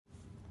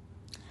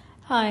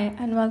Hi,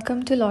 and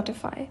welcome to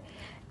Lotify.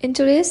 In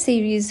today's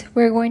series,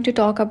 we're going to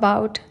talk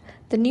about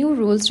the new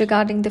rules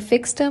regarding the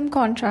fixed term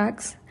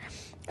contracts,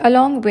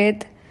 along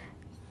with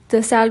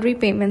the salary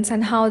payments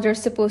and how they're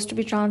supposed to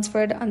be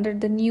transferred under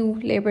the new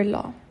labor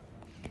law.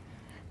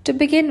 To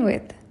begin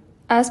with,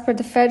 as per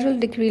the Federal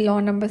Decree Law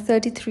number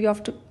 33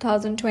 of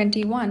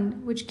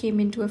 2021, which came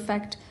into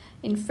effect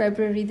in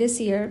February this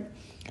year,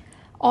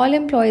 all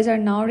employees are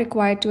now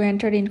required to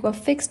enter into a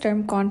fixed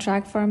term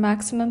contract for a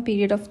maximum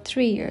period of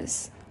 3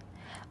 years.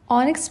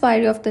 On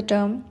expiry of the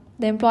term,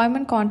 the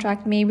employment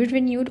contract may be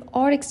renewed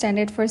or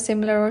extended for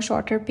similar or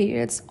shorter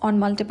periods on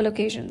multiple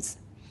occasions.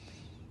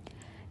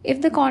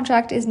 If the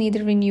contract is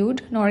neither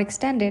renewed nor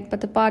extended,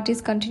 but the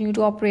parties continue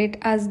to operate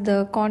as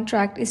the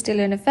contract is still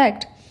in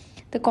effect,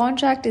 the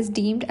contract is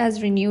deemed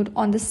as renewed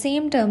on the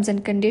same terms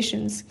and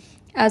conditions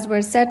as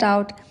were set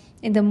out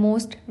in the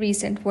most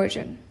recent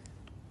version.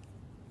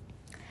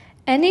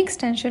 Any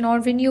extension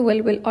or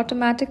renewal will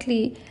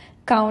automatically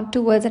count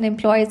towards an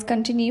employee's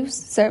continuous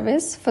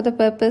service for the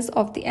purpose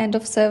of the end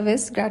of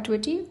service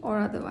gratuity or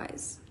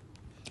otherwise.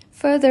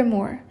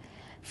 Furthermore,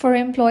 for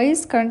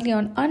employees currently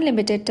on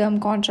unlimited term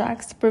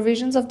contracts,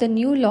 provisions of the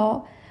new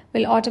law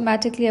will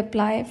automatically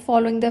apply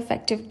following the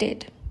effective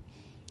date.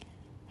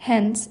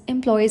 Hence,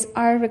 employees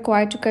are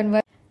required to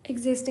convert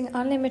existing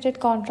unlimited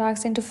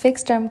contracts into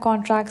fixed term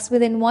contracts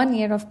within 1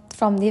 year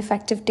from the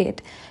effective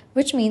date,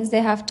 which means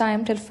they have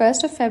time till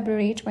 1st of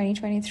February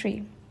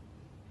 2023.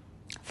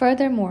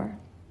 Furthermore,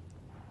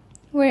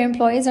 where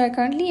employees are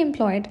currently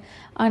employed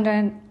under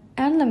an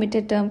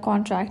unlimited term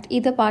contract,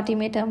 either party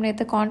may terminate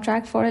the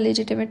contract for a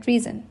legitimate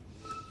reason.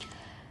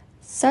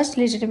 Such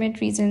legitimate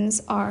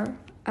reasons are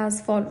as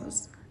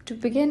follows. To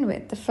begin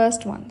with, the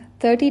first one,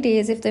 30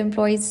 days if the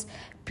employee's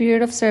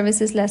period of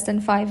service is less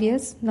than 5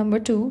 years. Number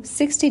 2,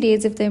 60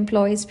 days if the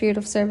employee's period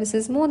of service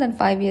is more than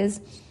 5 years.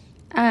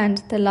 And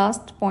the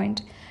last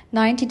point,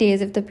 90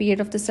 days if the period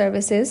of the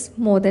service is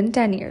more than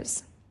 10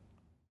 years.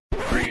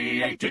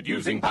 Created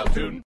using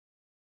Powtoon.